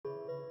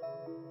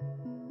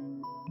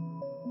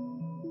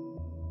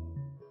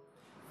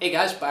Hey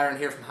guys, Byron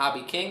here from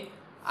HobbyKing.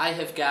 I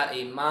have got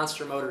a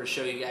monster motor to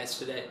show you guys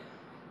today.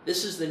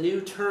 This is the new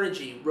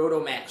Turnigy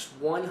Rotomax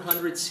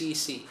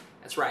 100cc.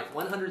 That's right,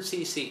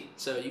 100cc.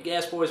 So you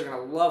gas boys are going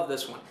to love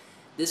this one.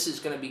 This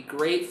is going to be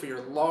great for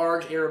your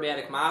large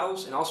aerobatic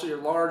models and also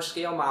your large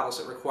scale models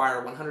that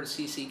require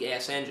 100cc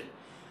gas engine.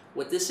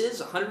 What this is,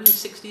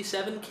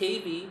 167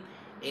 kV,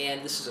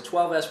 and this is a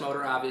 12S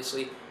motor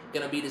obviously,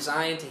 going to be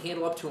designed to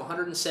handle up to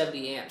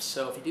 170 amps.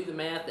 So if you do the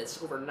math,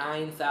 that's over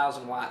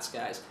 9,000 watts,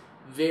 guys.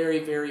 Very,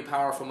 very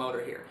powerful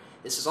motor here.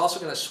 This is also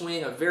going to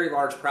swing a very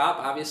large prop,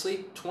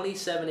 obviously.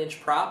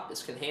 27-inch prop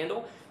this can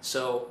handle.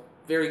 So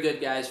very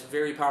good, guys.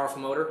 Very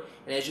powerful motor.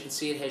 And as you can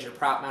see, it has your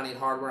prop mounting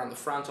hardware on the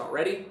front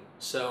already.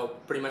 So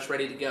pretty much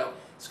ready to go.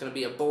 It's going to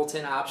be a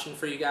bolt-in option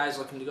for you guys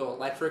looking to go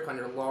electric on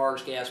your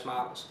large gas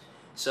models.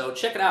 So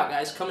check it out,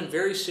 guys. Coming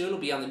very soon. It'll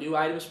be on the new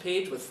items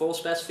page with full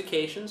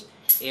specifications.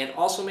 And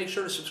also make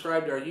sure to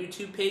subscribe to our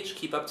YouTube page to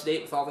keep up to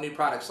date with all the new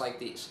products like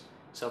these.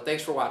 So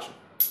thanks for watching.